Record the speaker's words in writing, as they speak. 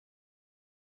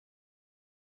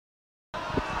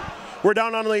We're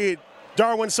down on the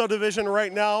Darwin subdivision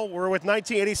right now. We're with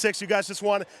 1986. You guys just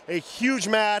won a huge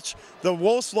match. The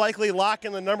most likely lock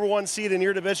in the #1 seed in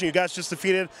your division. You guys just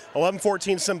defeated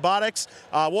 11-14 Robotics.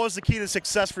 What was the key to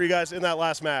success for you guys in that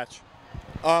last match?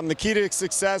 The key to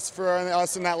success for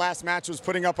us in that last match was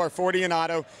putting up our 40 in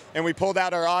auto, and we pulled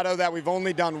out our auto that we've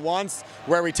only done once,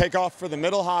 where we take off for the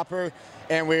middle hopper,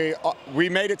 and we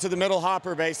made it to the middle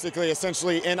hopper basically,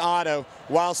 essentially in auto,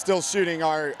 while still shooting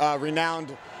our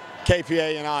renowned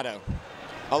KPA in auto,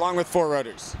 along with 4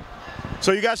 rotors.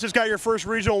 So you guys just got your first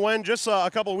regional win just a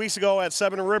couple of weeks ago at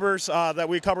Seven Rivers that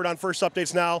we covered on First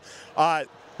Updates Now.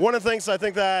 One of the things I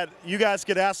think that you guys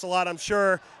get asked a lot, I'm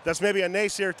sure, that's maybe a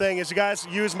naysayer thing, is you guys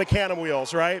use mecanum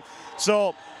wheels, right?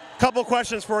 So a couple of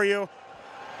questions for you.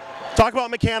 Talk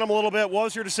about mecanum a little bit. What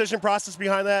was your decision process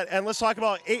behind that? And let's talk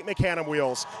about 8 mecanum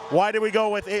wheels. Why did we go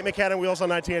with 8 mecanum wheels on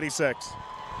 1986?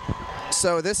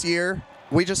 So this year,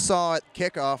 we just saw at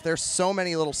kickoff, there's so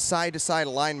many little side-to-side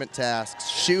alignment tasks.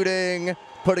 Shooting,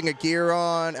 putting a gear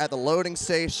on at the loading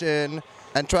station,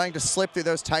 and trying to slip through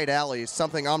those tight alleys,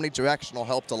 something omnidirectional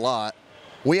helped a lot.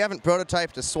 We haven't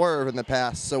prototyped a swerve in the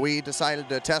past, so we decided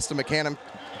to test a mecanum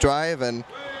drive and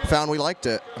found we liked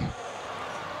it.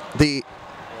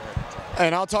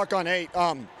 And I'll talk on 8.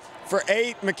 For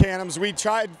 8 mecanums,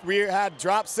 we had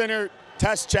drop center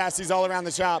test chassis all around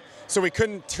the shop, so we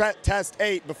couldn't test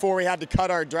 8 before we had to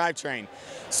cut our drivetrain.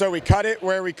 So we cut it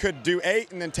where we could do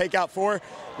 8 and then take out 4.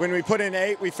 When we put in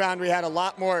 8, we found we had a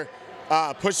lot more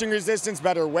pushing resistance,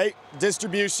 better weight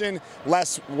distribution,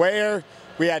 less wear.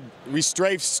 We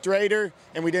strafed straighter,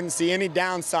 and we didn't see any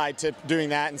downside to doing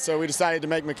that, and so we decided to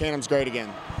make mecanums great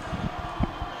again.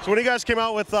 So when you guys came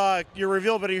out with your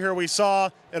reveal video here, we saw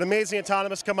an amazing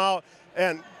autonomous come out.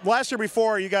 And last year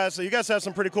before, you guys had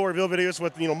some pretty cool reveal videos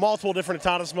with multiple different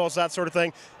autonomous modes, that sort of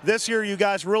thing. This year, you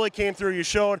guys really came through. You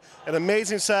showed an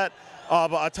amazing set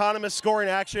of autonomous scoring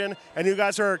action, and you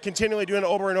guys are continually doing it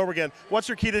over and over again. What's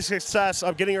your key to success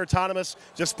of getting your autonomous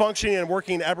just functioning and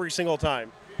working every single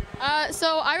time?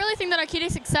 So I really think that our key to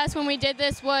success when we did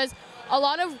this was a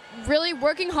lot of really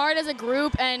working hard as a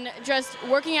group and just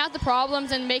working out the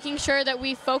problems and making sure that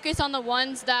we focus on the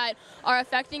ones that are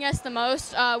affecting us the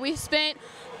most. We've spent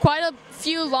quite a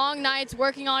few long nights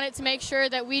working on it to make sure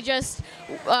that we just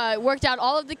worked out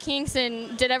all of the kinks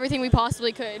and did everything we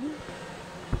possibly could.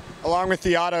 Along with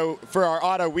the auto, for our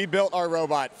auto, we built our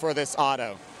robot for this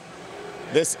auto.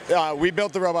 We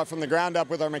built the robot from the ground up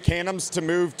with our mecanums to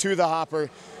move to the hopper.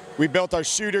 We built our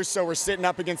shooters, so we're sitting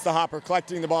up against the hopper,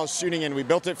 collecting the balls, shooting in. We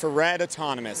built it for red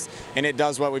autonomous, and it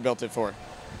does what we built it for.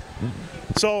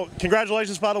 So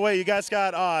congratulations, by the way. You guys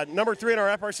got #3 in our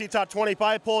FRC Top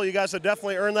 25 poll. You guys have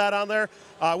definitely earned that on there.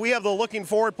 We have the Looking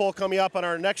Forward poll coming up on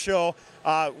our next show.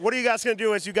 What are you guys going to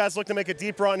do as you guys look to make a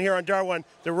deep run here on Darwin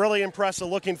to really impress the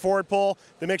Looking Forward poll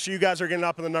to make sure you guys are getting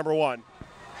up in the #1?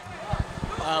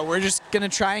 We're just going to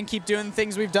try and keep doing the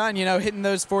things we've done. Hitting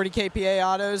those 40 KPA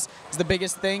autos is the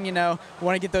biggest thing. We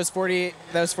want to get those 40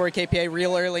 KPA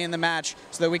real early in the match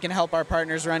so that we can help our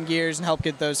partners run gears and help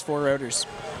get those 4 rotors.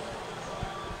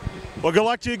 Well, good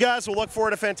luck to you guys. We'll look forward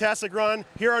to a fantastic run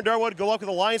here on Darwood. Good luck with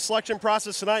the line selection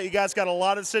process tonight. You guys got a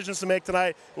lot of decisions to make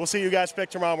tonight. We'll see you guys pick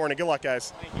tomorrow morning. Good luck,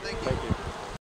 guys. Thank you.